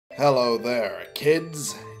Hello there,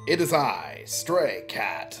 kids. It is I, Stray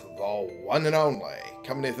Cat, the one and only,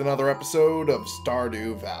 coming with another episode of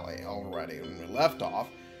Stardew Valley. Already, when we left off,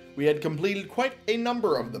 we had completed quite a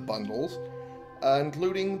number of the bundles,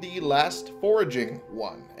 including the last foraging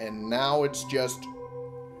one, and now it's just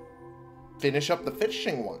finish up the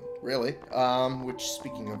fishing one, really. Which,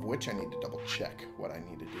 speaking of which, I need to double check what I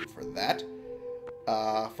need to do for that.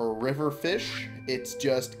 For river fish, it's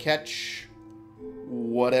just catch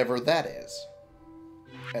whatever that is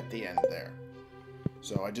at the end there.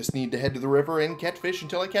 So I just need to head to the river and catch fish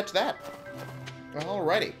until I catch that.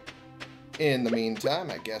 Alrighty. In the meantime,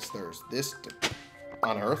 I guess there's this to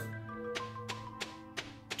unearth.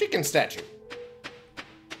 Chicken statue.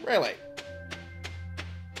 Really?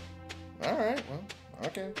 Alright, well,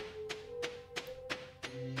 okay.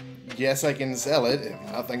 Guess I can sell it, if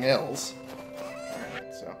nothing else.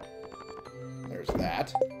 Alright, so there's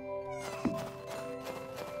that.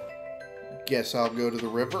 Guess I'll go to the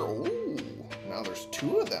river. Ooh, now there's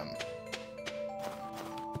two of them.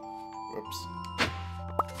 Whoops.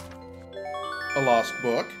 A lost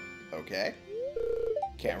book. Okay.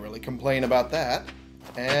 Can't really complain about that.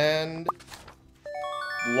 And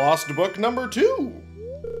lost book number 2.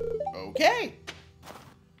 Okay.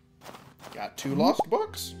 Got 2 lost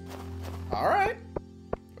books. Alright.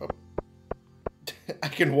 Oh. I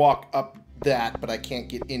can walk up that, but I can't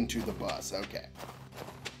get into the bus. Okay.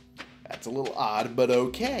 That's a little odd, but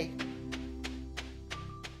okay.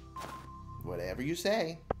 Whatever you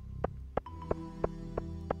say.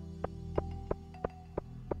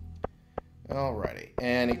 Alrighty.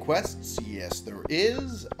 Any quests? Yes, there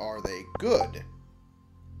is. Are they good?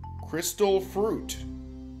 Crystal fruit.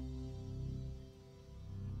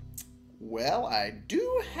 Well, I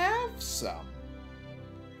do have some.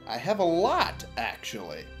 I have a lot,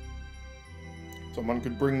 actually. Someone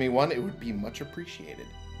could bring me one, it would be much appreciated.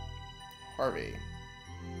 Harvey.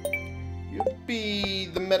 You'd be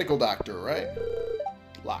the medical doctor, right?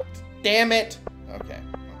 Locked. Damn it! Okay.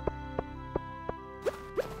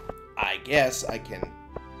 I guess I can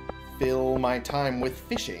fill my time with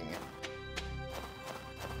fishing.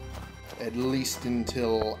 At least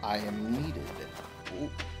until I am needed.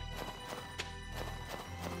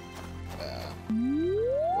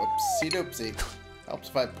 Whoopsie doopsie. Helps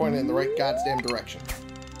if I point it in the right goddamn direction.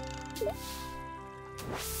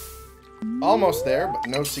 Almost there, but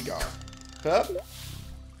no cigar. Huh?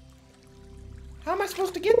 How am I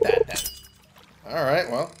supposed to get that, then?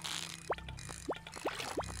 Alright, well.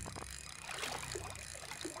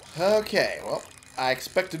 Okay, well, I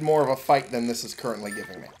expected more of a fight than this is currently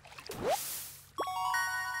giving me.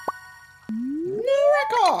 New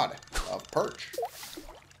record of perch.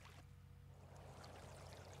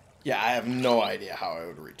 Yeah, I have no idea how I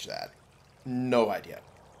would reach that. No idea.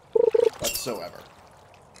 Whatsoever.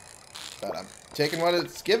 But I'm taking what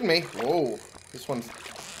it's giving me. Whoa, this one's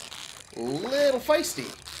a little feisty.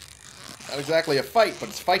 Not exactly a fight, but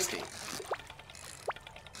it's feisty.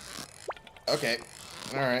 Okay,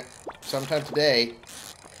 alright. Sometime today,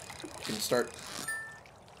 can start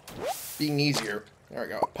being easier. There we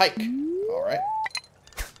go, a pike. Alright.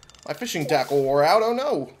 My fishing tackle wore out, oh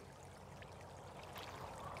no.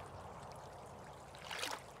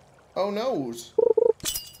 Oh noes.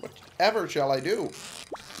 Whatever shall I do?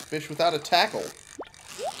 Fish without a tackle.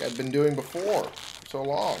 Like I've been doing before for so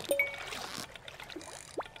long.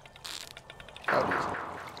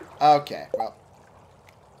 Oh, okay, well.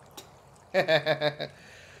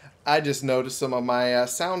 I just noticed some of my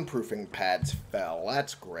soundproofing pads fell.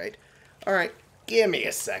 That's great. Alright, give me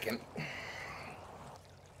a second.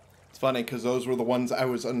 It's funny because those were the ones I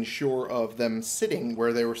was unsure of them sitting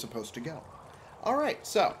where they were supposed to go. Alright,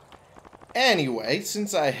 so. Anyway,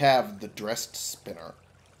 since I have the dressed spinner,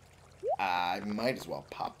 I might as well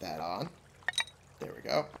pop that on. There we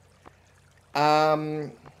go.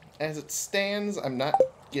 As it stands, I'm not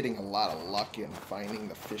getting a lot of luck in finding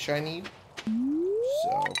the fish I need.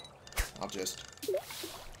 So, I'll just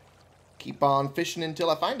keep on fishing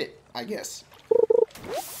until I find it, I guess.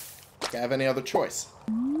 Do I have any other choice?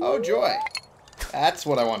 Oh, joy. That's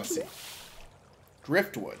what I want to see.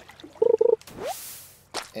 Driftwood.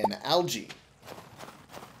 And algae.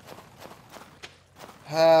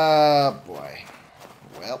 Ah, boy.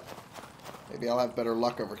 Well, maybe I'll have better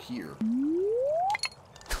luck over here.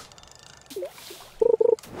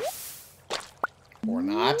 Or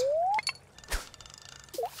not.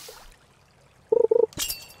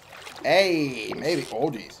 Hey, maybe. Oh,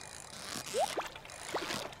 geez.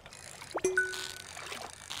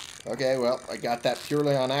 Okay, well, I got that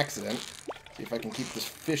purely on accident. See if I can keep this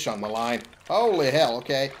fish on the line. Holy hell,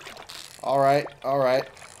 okay. Alright, alright.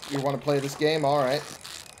 You want to play this game? Alright.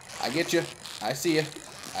 I get you. I see you.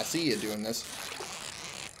 I see you doing this.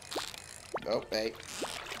 Oh, hey.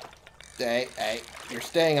 Hey. You're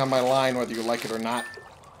staying on my line whether you like it or not.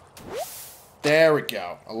 There we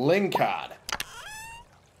go. A lingcod.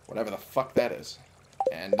 Whatever the fuck that is.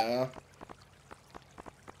 And,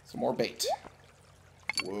 some more bait.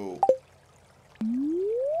 Whoa.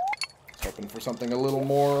 Hoping for something a little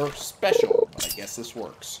more special, but I guess this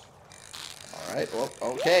works. Alright, well,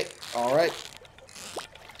 okay. Alright.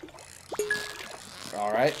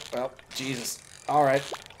 Alright, well, Jesus. Alright.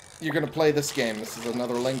 You're gonna play this game. This is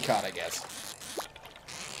another lingcod, I guess.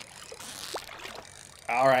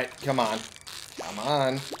 Alright, come on. Come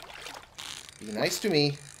on. Be nice to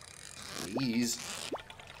me. Please.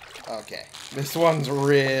 Okay. This one's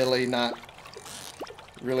really not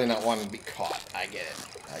wanting to be caught. I get it.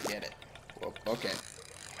 I get it. Whoa, okay.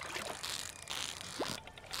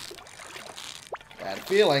 I had a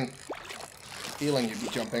feeling you'd be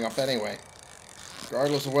jumping up anyway.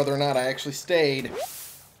 Regardless of whether or not I actually stayed.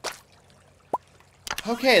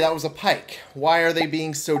 Okay, that was a pike. Why are they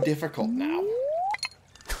being so difficult now?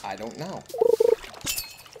 I don't know.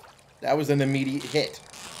 That was an immediate hit.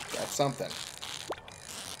 That's something.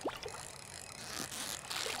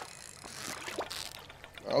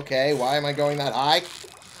 Okay, why am I going that high?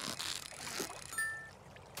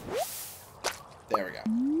 There we go.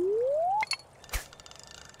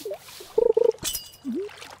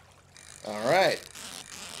 Alright.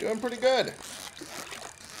 Doing pretty good.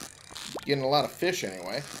 Getting a lot of fish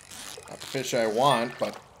anyway. Not the fish I want,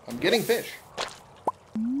 but I'm getting fish.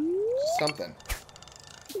 Something.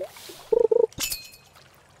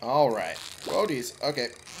 Alright. Whoa-dees. Okay.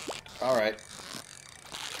 Alright.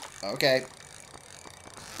 Okay.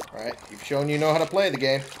 Alright. You've shown you know how to play the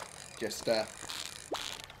game. Just, play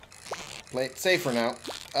it safer now.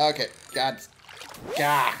 Okay. God.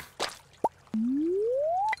 Gah!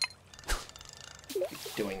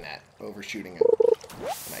 Keep doing that. Overshooting it.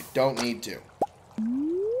 And I don't need to.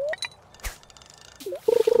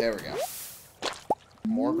 There we go.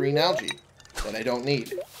 More green algae that I don't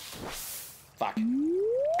need. Fuck. I'm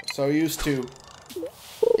so used to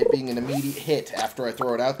it being an immediate hit after I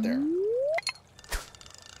throw it out there.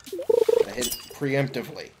 I hit it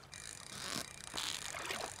preemptively.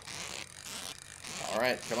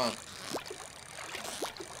 Alright, come on.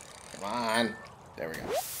 Come on. There we go.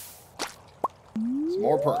 Some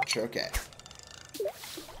more perch, okay.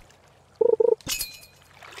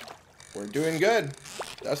 We're doing good.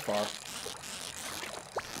 Thus far.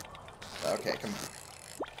 Okay, come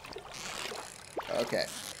on. Okay.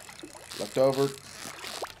 Looked over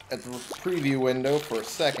at the preview window for a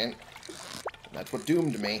second. That's what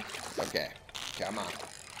doomed me. Okay. Come on.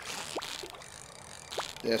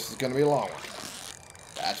 This is going to be a long one.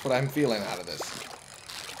 That's what I'm feeling out of this.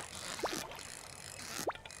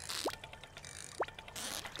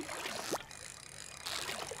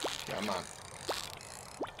 Come on.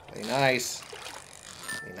 Be nice.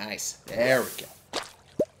 Be nice. There we go.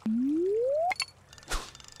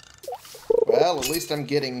 Well, at least I'm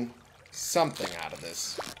getting something out of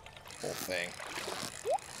this whole thing.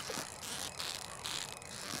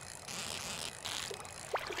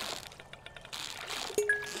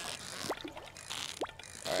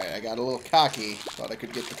 Alright, I got a little cocky. Thought I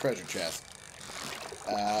could get the treasure chest.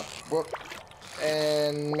 Whoop.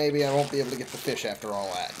 And maybe I won't be able to get the fish after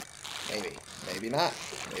all that. Maybe. Maybe not.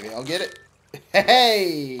 Maybe I'll get it.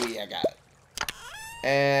 Hey! I got it.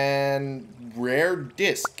 And rare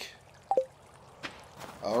disc.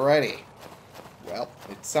 Alrighty. Well,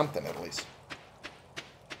 it's something at least.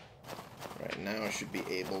 Right now I should be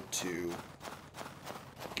able to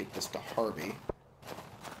get this to Harvey.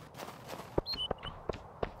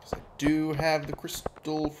 Because I do have the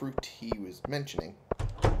crystal fruit he was mentioning.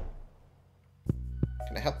 Can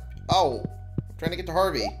I help? Oh! I'm trying to get to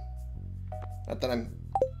Harvey. Not that I'm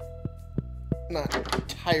not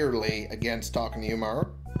entirely against talking to you, Mara.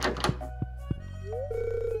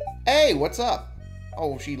 Hey, what's up?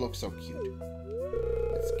 Oh, she looks so cute.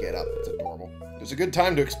 Let's get up. It's adorable. There's a good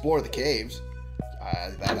time to explore the caves.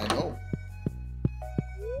 That I know.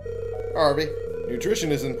 Harvey,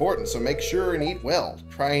 nutrition is important, so make sure and eat well.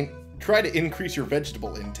 Try to increase your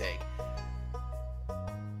vegetable intake.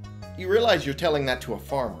 You realize you're telling that to a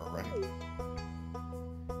farmer, right?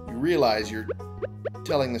 You realize you're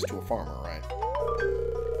telling this to a farmer, right?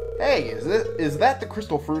 Hey, is that the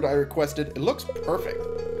crystal fruit I requested? It looks perfect.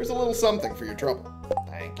 There's a little something for your trouble.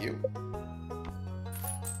 Thank you.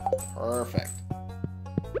 Perfect.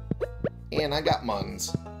 And I got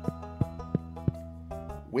muns.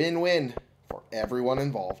 Win-win for everyone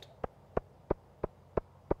involved.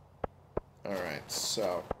 Alright,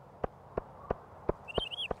 so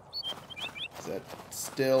Is that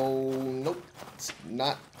still... Nope. It's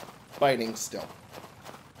not biting still.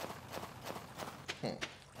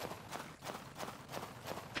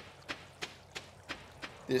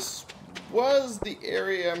 This was the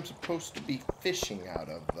area I'm supposed to be fishing out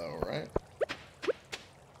of, though, right?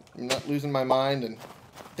 I'm not losing my mind and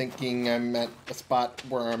thinking I'm at a spot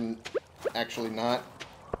where I'm actually not,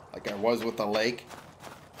 like I was with the lake.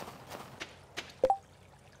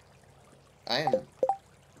 I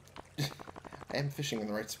am fishing in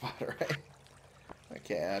the right spot, right?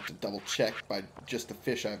 Okay, I have to double check by just the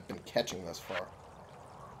fish I've been catching thus far.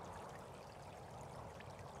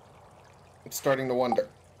 I'm starting to wonder.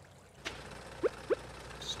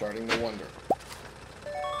 Starting to wonder.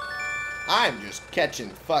 I'm just catching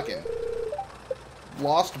fucking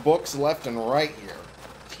lost books left and right here.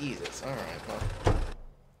 Jesus, alright, well.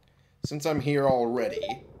 Since I'm here already,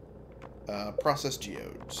 process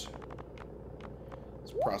geodes.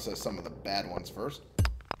 Let's process some of the bad ones first.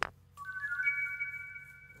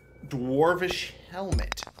 Dwarvish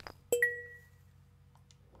helmet.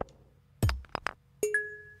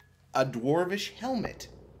 A dwarvish helmet.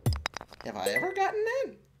 Have I ever gotten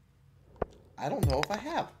that? I don't know if I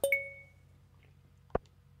have.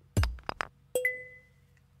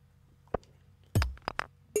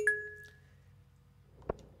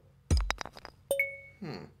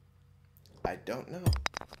 I don't know.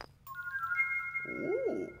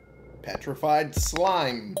 Ooh. Petrified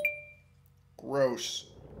slime. Gross.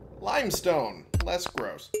 Limestone. Less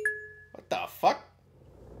gross. What the fuck?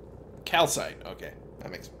 Calcite. Okay.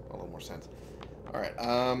 That makes a little more sense. Alright,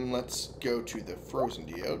 let's go to the frozen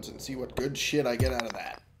geodes and see what good shit I get out of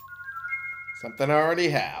that. Something I already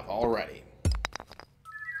have, already.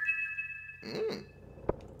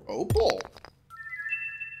 Opal.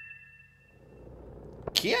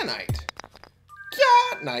 Kyanite.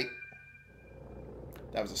 Kyanite.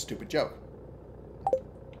 That was a stupid joke. It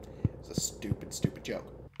was a stupid, stupid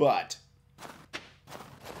joke. But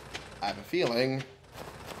I have a feeling...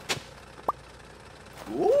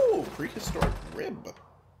 Ooh, prehistoric rib.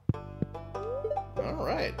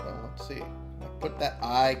 Alright, well, let's see. Put that...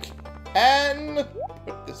 I can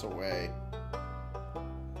put this away.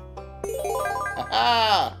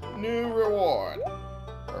 Aha! New reward.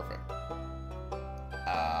 Perfect.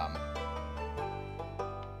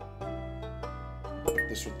 Put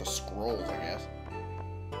this with the scrolls, I guess.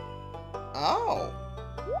 Oh!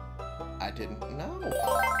 I didn't know.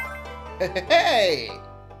 Hey!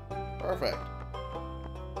 Perfect.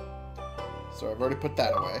 So I've already put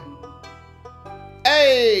that away.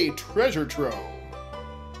 Hey! Treasure trove!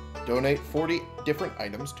 Donate 40 different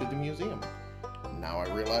items to the museum. Now I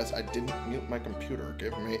realize I didn't mute my computer.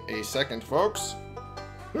 Give me a second, folks.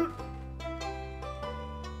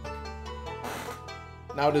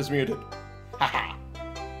 Now it is muted. Haha.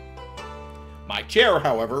 My chair,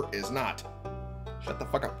 however, is not. Shut the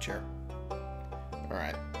fuck up, chair.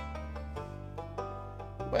 Alright.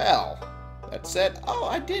 Well, that said, oh,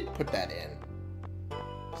 I did put that in.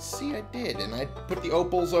 See, I did, and I put the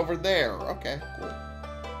opals over there. Okay, cool.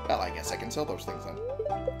 Well, I guess I can sell those things then.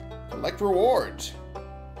 Collect rewards.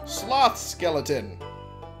 Sloth skeleton.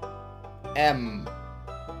 M.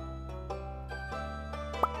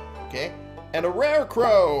 Okay. And a rare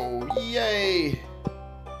crow. Yay.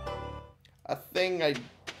 A thing I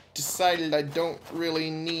decided I don't really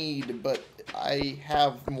need, but I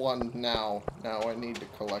have one now. Now I need to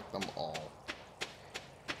collect them all.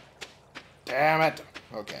 Damn it.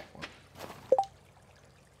 Okay.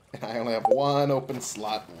 I only have one open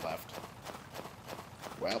slot left.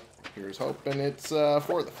 Well, here's hoping it's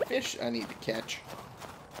for the fish I need to catch.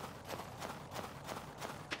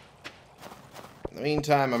 In the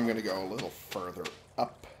meantime, I'm going to go a little further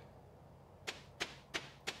up.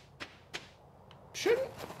 Shouldn't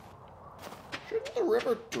the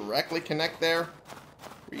river directly connect there?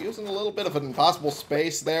 We're using a little bit of an impossible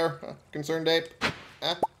space there, Concerned Ape. Is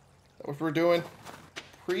that what we're doing?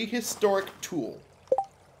 Prehistoric tool.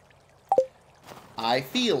 I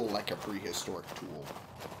feel like a prehistoric tool.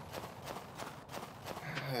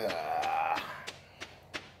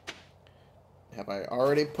 Have I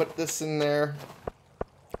already put this in there?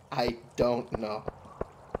 I don't know.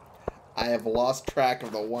 I have lost track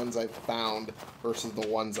of the ones I've found versus the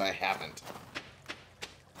ones I haven't.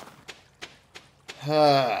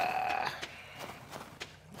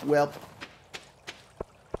 Well.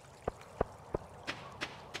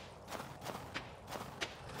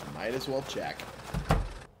 Might as well check.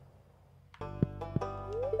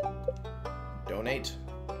 Donate.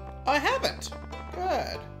 I haven't.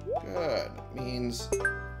 Good. Good. Means it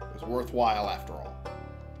was worthwhile after all.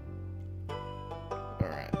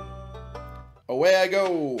 Alright. Away I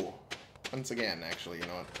go. once again, actually, you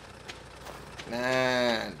know what?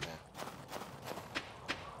 Nah.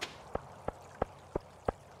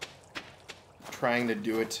 Trying to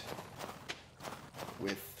do it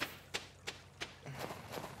with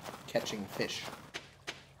catching fish.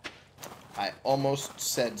 I almost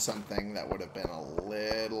said something that would have been a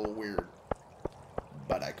little weird,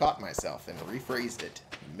 but I caught myself and rephrased it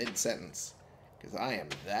mid-sentence, because I am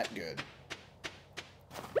that good.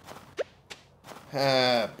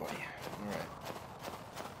 Ah, boy. Alright.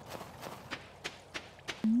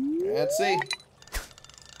 Let's see.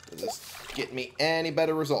 Does this get me any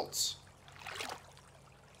better results?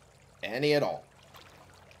 Any at all?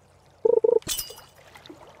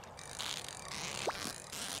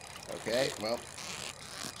 Okay, well,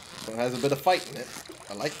 this one has a bit of fight in it.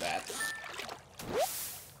 I like that.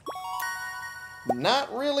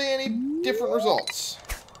 Not really any different results.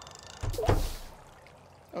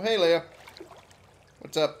 Oh, hey, Leah.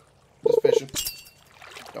 What's up? Just fishing.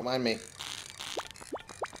 Don't mind me.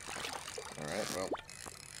 Alright, well,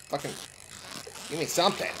 fucking give me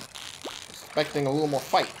something. Expecting a little more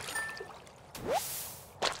fight.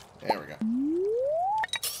 There we go.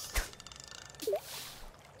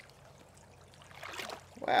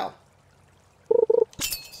 Well,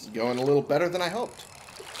 this is going a little better than I hoped.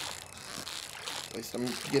 At least I'm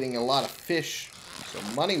getting a lot of fish, so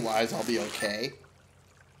money-wise I'll be okay.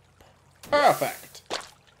 Perfect!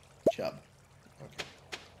 Chub. Okay.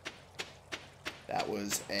 That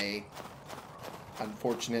was a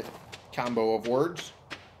unfortunate combo of words.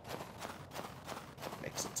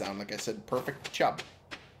 Makes it sound like I said perfect chub.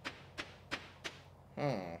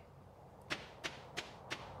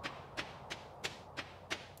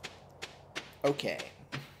 Okay.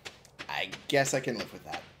 I guess I can live with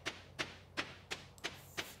that.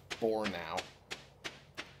 For now.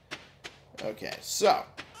 Okay, so.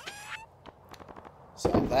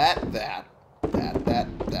 Sell that.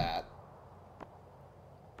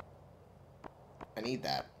 I need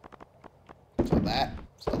that. Sell that.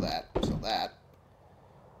 Sell that. Sell that.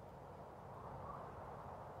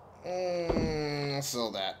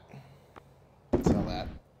 Sell that. Sell that.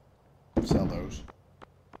 Sell those.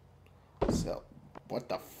 Sell. What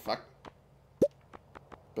the fuck?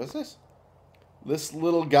 What's this? This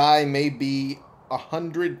little guy may be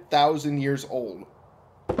 100,000 years old.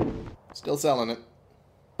 Still selling it.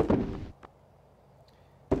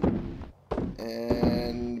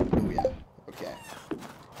 And booyah. Okay.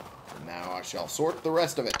 Now I shall sort the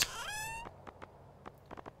rest of it.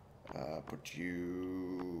 Put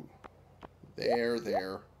you there.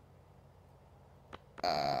 There.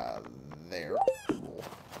 Cool.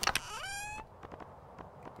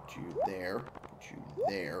 Put you there. Put you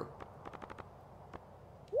there.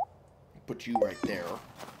 Put you right there.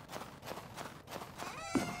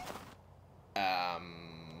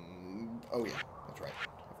 Oh yeah, that's right.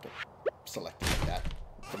 Have to select it like that.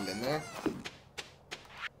 Put it in there.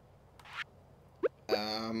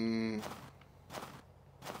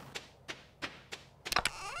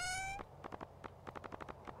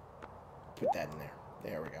 Put that in there.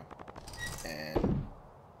 There we go. And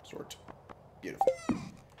sort. Beautiful.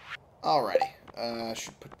 Alrighty. I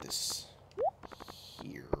should put this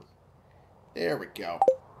here. There we go.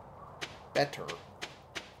 Better.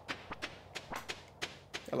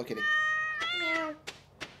 Hello, kitty. Meow.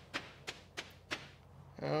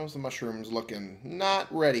 How's the mushrooms looking? Not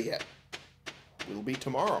ready yet. Will be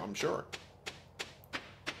tomorrow, I'm sure.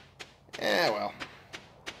 Well.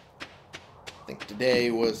 I think today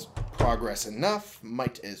was progress enough.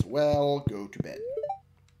 Might as well go to bed.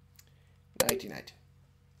 Nighty-night.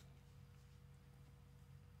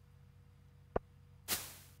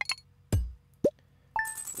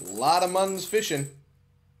 A lot of muns fishing.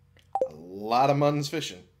 A lot of muns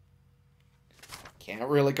fishing. Can't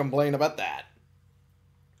really complain about that.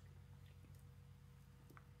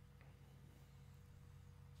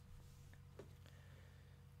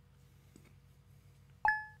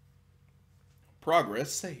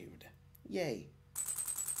 Progress saved. Yay.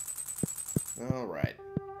 Alright.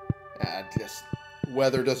 Just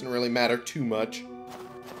weather doesn't really matter too much.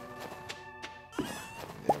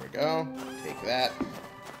 There we go. Take that.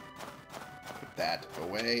 Put that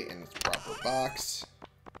away in its proper box.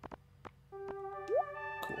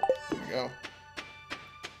 Cool. There we go.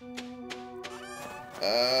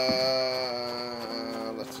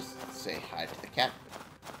 Let's just say hi to the cat.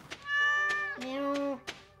 Meow.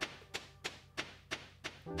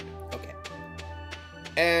 Okay.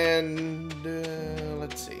 And,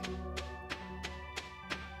 let's see.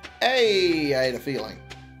 Hey, I had a feeling.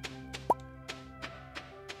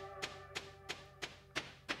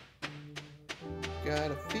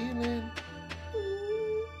 Got a feeling.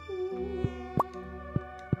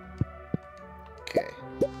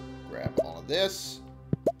 this.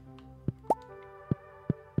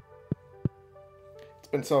 It's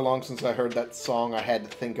been so long since I heard that song, I had to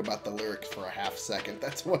think about the lyrics for a half second.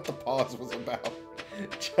 That's what the pause was about.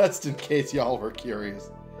 Just in case y'all were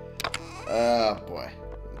curious. Oh boy.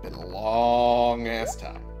 It's been a long ass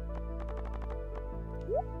time.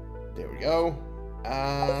 There we go.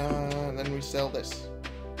 And then we sell this.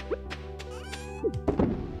 Cool.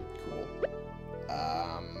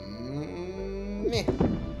 Meh.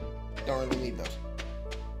 Don't really need those.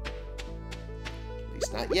 At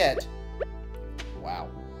least not yet. Wow.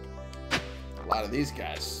 A lot of these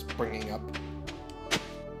guys springing up.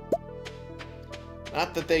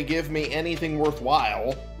 Not that they give me anything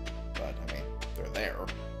worthwhile, but, I mean, they're there.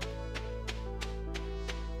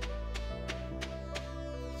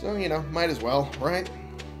 So, you know, might as well, right?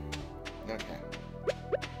 Okay.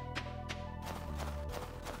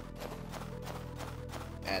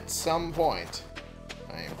 At some point,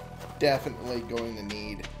 I am definitely going to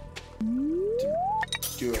need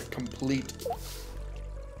to do a complete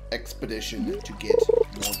expedition to get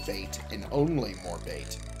more bait, and only more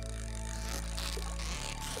bait.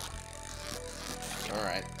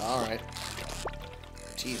 Alright, alright.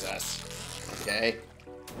 Jesus. Okay.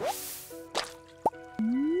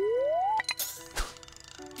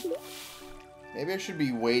 Maybe I should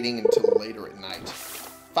be waiting until later at night.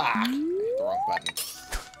 Fuck! I hit the wrong button.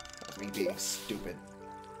 That's me being stupid.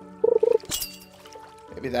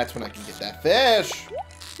 Maybe that's when I can get that fish!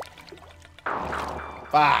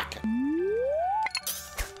 Fuck!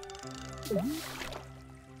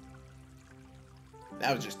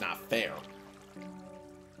 That was just not fair.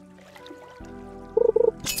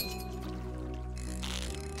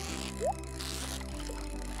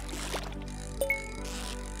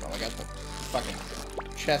 Well, I got the fucking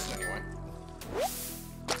chest anyway.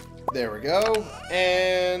 There we go.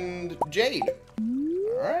 And jade.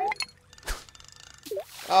 Alright.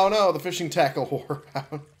 Oh no, the fishing tackle wore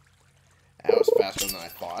out. That was faster than I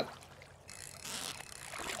thought.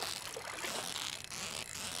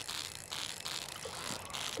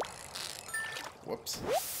 Whoops.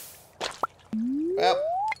 Well,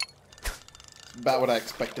 it's about what I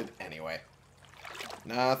expected anyway.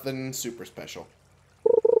 Nothing super special.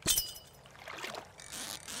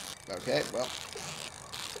 Okay, well.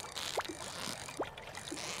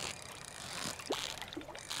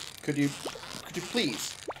 Could you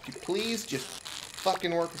please just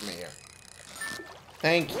fucking work with me here?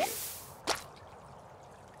 Thank you.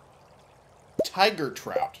 Tiger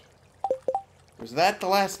trout. Was that the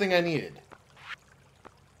last thing I needed?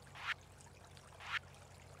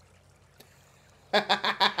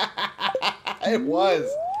 It was.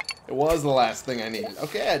 It was the last thing I needed.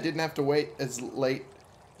 Okay, I didn't have to wait as late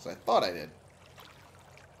as I thought I did.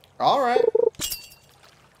 Alright.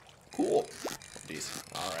 Cool. Jeez.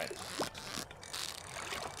 Alright.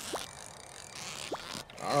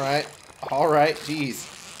 Alright. Alright. Jeez.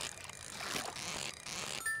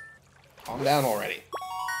 Calm down already.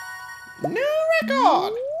 New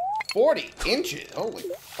record! 40 inches. Holy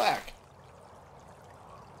fuck.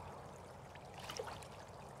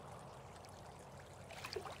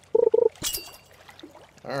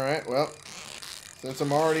 Alright, well, since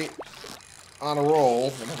I'm already on a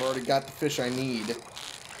roll, and I've already got the fish I need,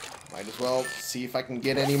 might as well see if I can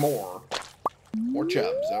get any more. More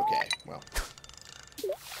chubs, okay, well.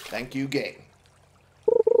 Thank you, game.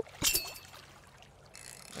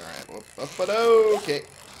 Alright, well, but okay.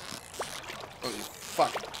 Oh, you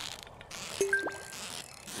fuck.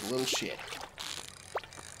 You little shit.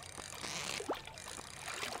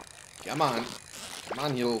 Come on. Come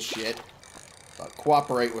on, you little shit.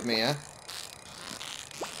 Cooperate with me, huh?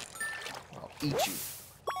 I'll eat you.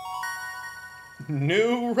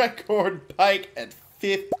 New record pike at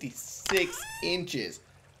 56 inches.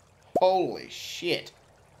 Holy shit.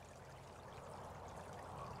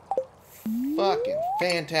 Fucking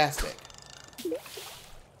fantastic.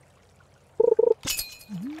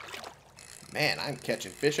 Man, I'm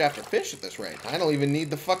catching fish after fish at this rate. I don't even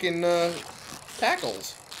need the fucking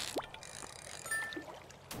tackles.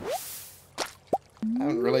 I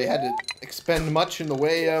haven't really had to expend much in the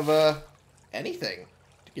way of anything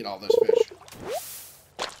to get all this fish.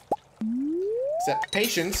 Except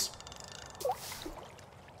patience.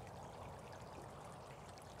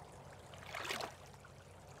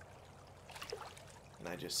 And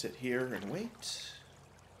I just sit here and wait.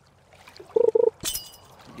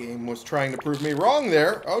 The game was trying to prove me wrong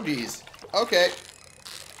there. Oh, geez. Okay.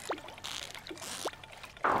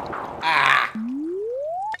 Ah!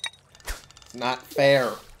 It's not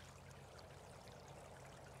fair.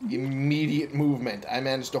 Immediate movement. I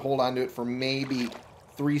managed to hold on to it for maybe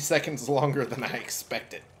 3 seconds longer than I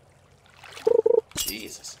expected.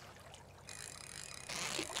 Jesus.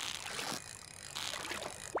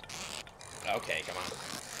 Okay, come on.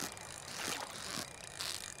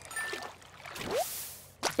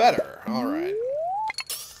 Better. All right.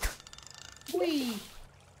 Whee.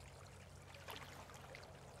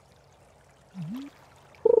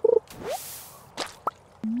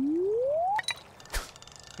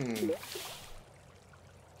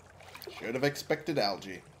 Should have expected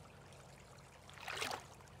algae.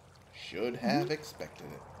 Should have expected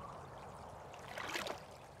it.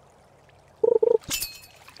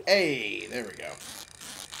 Hey, there we go.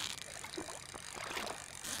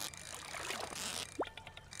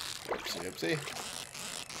 Oopsie, oopsie.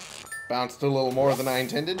 Bounced a little more than I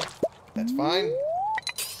intended. That's fine.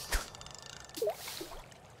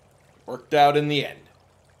 Worked out in the end.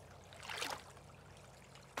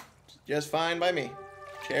 Just fine by me.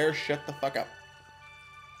 Chair, shut the fuck up.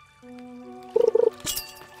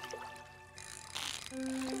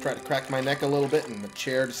 Try to crack my neck a little bit and the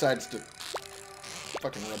chair decides to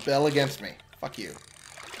fucking rebel against me. Fuck you.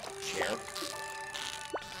 Chair.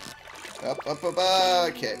 Up, up, up,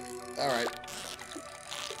 okay. Alright.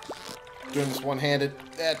 Doing this one-handed.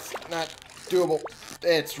 That's not doable.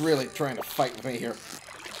 It's really trying to fight with me here.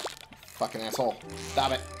 Fucking asshole.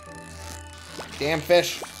 Stop it. Damn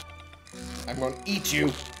fish. I'm going to eat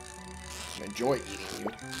you. I enjoy eating you.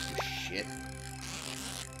 You shit.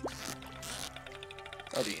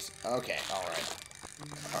 Oh, jeez. Okay, alright.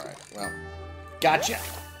 Alright, well. Gotcha!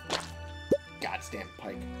 Goddamn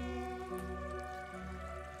pike.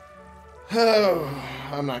 Oh,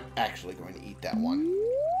 I'm not actually going to eat that one.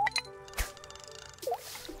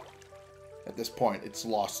 At this point, it's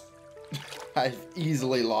lost. I've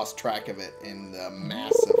easily lost track of it in the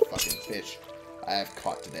massive fucking fish I have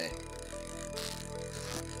caught today.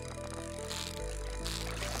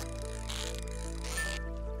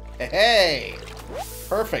 Hey!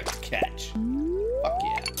 Perfect catch. Fuck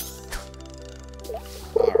yeah.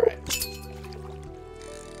 Alright.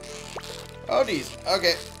 Oh, geez.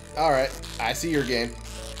 Okay. Alright. I see your game.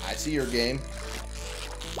 I see your game.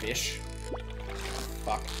 Fish.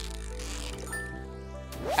 Fuck.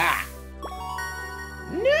 Ah!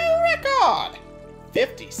 New record!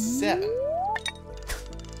 57.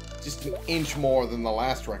 Just an inch more than the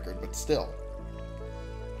last record, but still.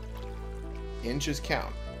 Inches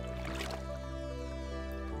count.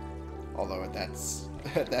 Although at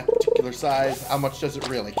that particular size, how much does it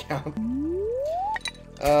really count?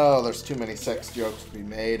 Oh, there's too many sex jokes to be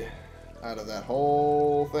made out of that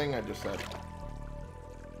whole thing I just said.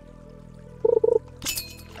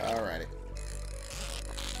 Alrighty.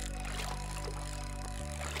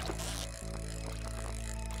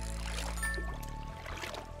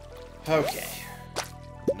 Okay.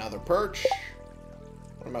 Another perch.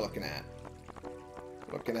 What am I looking at?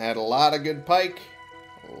 Looking at a lot of good pike.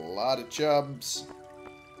 A lot of chubs.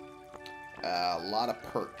 A lot of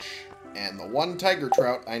perch. And the one tiger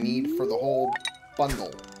trout I need for the whole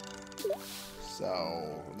bundle.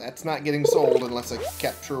 So, that's not getting sold unless I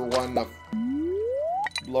capture one of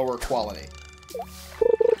lower quality.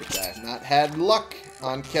 Because I have not had luck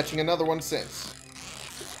on catching another one since.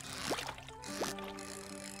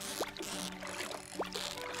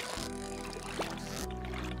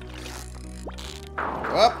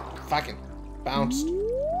 Oh, fucking bounced.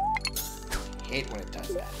 Hate when it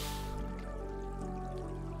does that.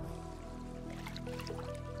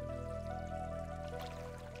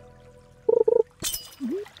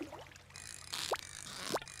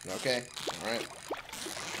 Okay, alright.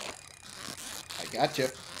 I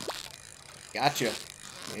gotcha. Gotcha.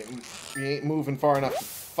 You ain't moving far enough to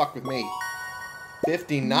fuck with me.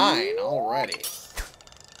 59 already.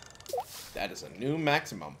 That is a new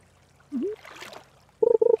maximum.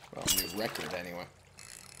 Well, new record anyway.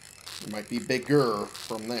 It might be bigger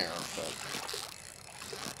from there, but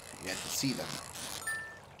you have to see them.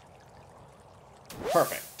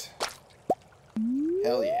 Perfect.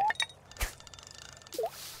 Hell yeah.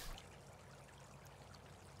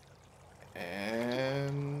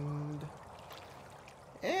 And...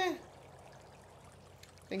 I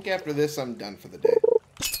think after this I'm done for the day.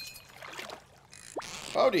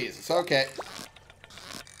 Oh, Jesus, okay.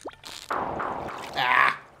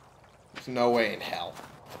 Ah! There's no way in hell.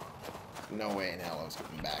 No way in hell I was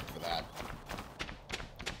coming back for that.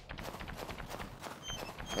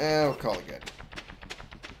 We'll call it good.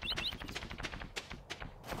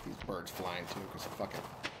 These birds flying too, because fuck it.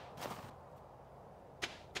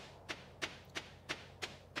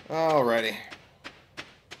 Alrighty.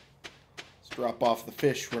 Let's drop off the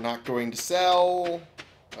fish we're not going to sell.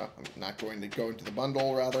 I'm not going to go into the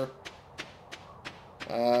bundle, rather.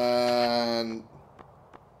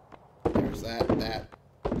 There's There's that, and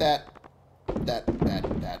that.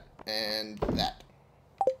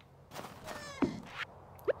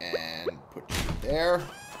 And put you there.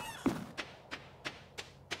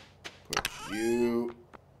 Put you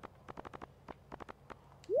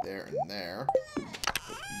there and there.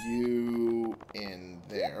 Put you in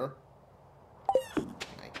there.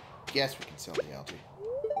 I guess we can sell the algae.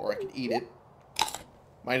 Or I could eat it.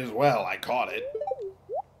 Might as well, I caught it.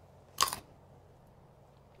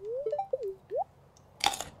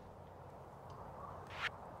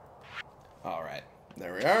 Alright,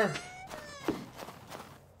 there we are.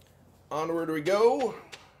 Onward we go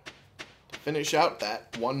to finish out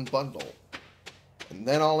that one bundle. And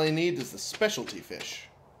then all I need is the specialty fish.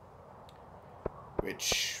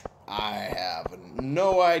 Which I have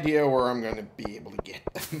no idea where I'm going to be able to get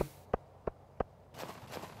them.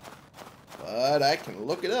 But I can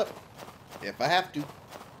look it up if I have to.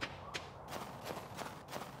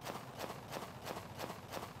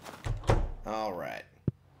 Alright.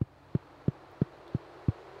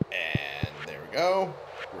 And there we go.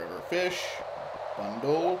 River fish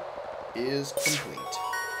bundle is complete.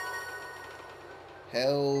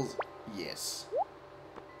 Hells yes.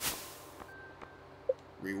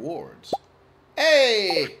 Rewards.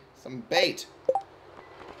 Hey! Some bait.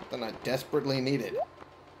 Something I desperately needed.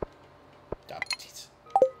 There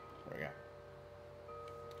we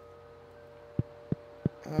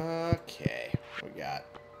go. Okay. We got...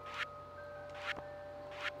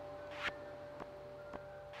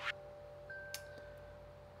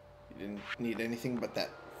 You didn't need anything but that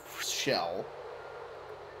shell.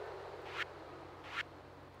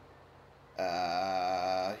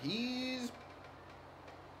 He's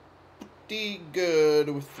pretty good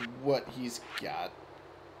with what he's got.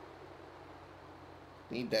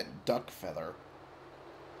 Need that duck feather.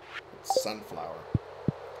 It's sunflower.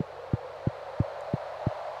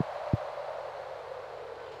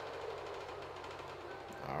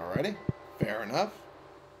 Alrighty. Fair enough.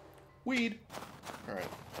 Weed. Alright.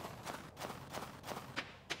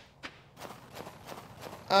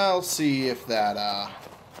 I'll see if that,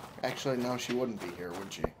 Actually, no, she wouldn't be here,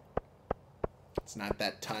 would she? It's not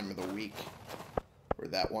that time of the week where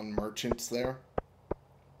that one merchant's there.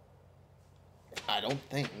 I don't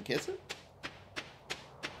think, is it?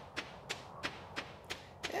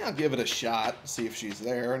 Yeah, I'll give it a shot, see if she's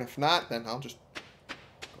there, and if not, then I'll just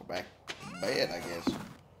go back to bed, I guess.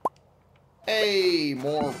 Hey,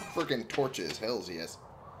 more freaking torches, hells yes.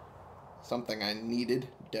 Something I needed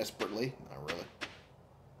desperately, not really.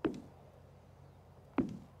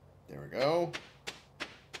 There we go.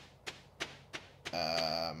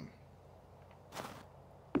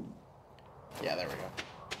 Yeah, there we go.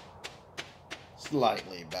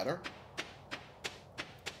 Slightly better.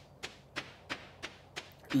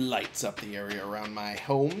 Lights up the area around my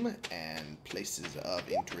home and places of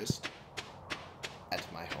interest at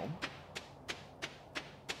my home.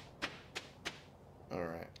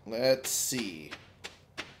 Alright, let's see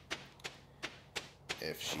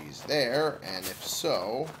if she's there, and if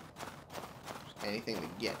so, anything to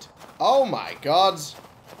get. Oh my gods!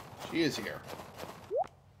 She is here.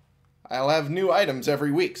 I'll have new items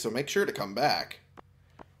every week, so make sure to come back.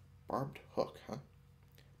 Barbed hook, huh?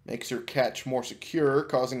 Makes your catch more secure,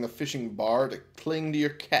 causing the fishing bar to cling to your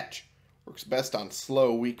catch. Works best on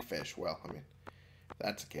slow, weak fish. Well, I mean, if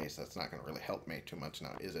that's the case, that's not going to really help me too much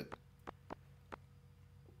now, is it?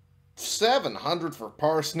 700 for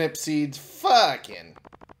parsnip seeds? Fucking.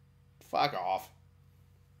 Fuck off.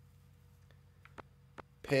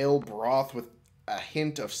 Pale broth with a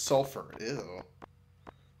hint of sulfur. Ew.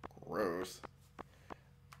 Gross.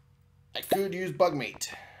 I could use bug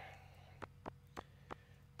meat.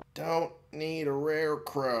 Don't need a rare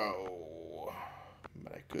crow.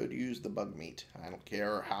 But I could use the bug meat. I don't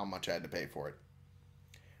care how much I had to pay for it.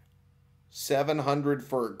 700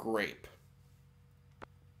 for a grape.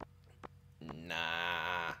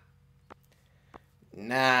 Nah.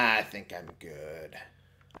 Nah, I think I'm good.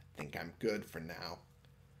 I think I'm good for now.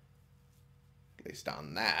 At least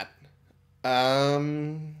on that.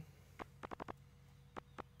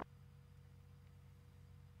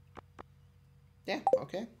 Yeah,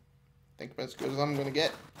 okay. I think I'm as good as I'm gonna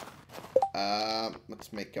get.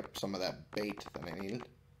 Let's make up some of that bait that I needed.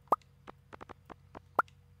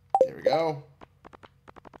 There we go.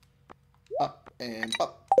 Up and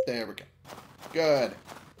up. There we go. Good.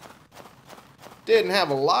 Didn't have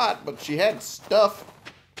a lot, but she had stuff.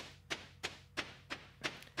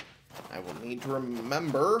 I will need to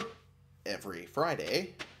remember every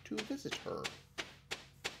Friday to visit her.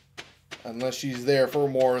 Unless she's there for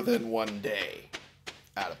more than one day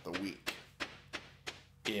out of the week.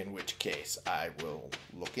 In which case, I will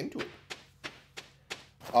look into it.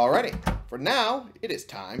 Alrighty, for now, it is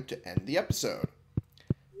time to end the episode.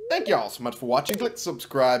 Thank you all so much for watching. Click the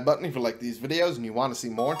subscribe button if you like these videos and you want to see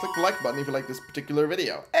more. And click the like button if you like this particular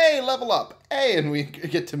video. Hey, level up! Hey, and we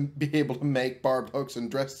get to be able to make barbed hooks and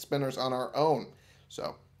dress spinners on our own.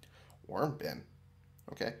 So, worm bin.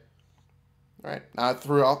 Okay. Alright, now I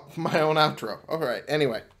threw off my own outro. Alright,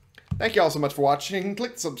 anyway. Thank you all so much for watching.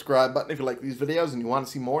 Click the subscribe button if you like these videos and you want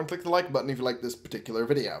to see more. And click the like button if you like this particular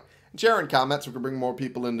video. And share in comments so we can bring more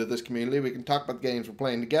people into this community. We can talk about the games we're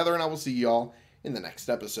playing together. And I will see you all in the next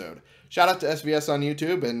episode. Shout out to SVS on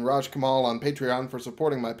YouTube and Raj Kamal on Patreon for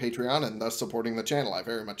supporting my Patreon and thus supporting the channel. I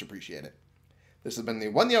very much appreciate it. This has been the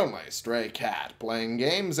one and only Stray Cat, playing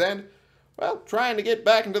games and, well, trying to get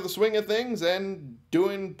back into the swing of things and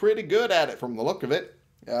doing pretty good at it from the look of it.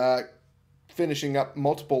 Finishing up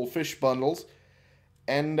multiple fish bundles.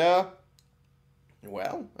 And,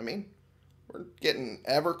 well, I mean, we're getting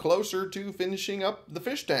ever closer to finishing up the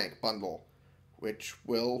fish tank bundle, which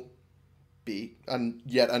will be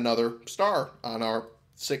yet another star on our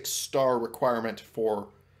 6-star requirement for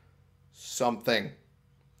something.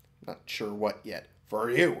 Not sure what yet.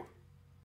 For you.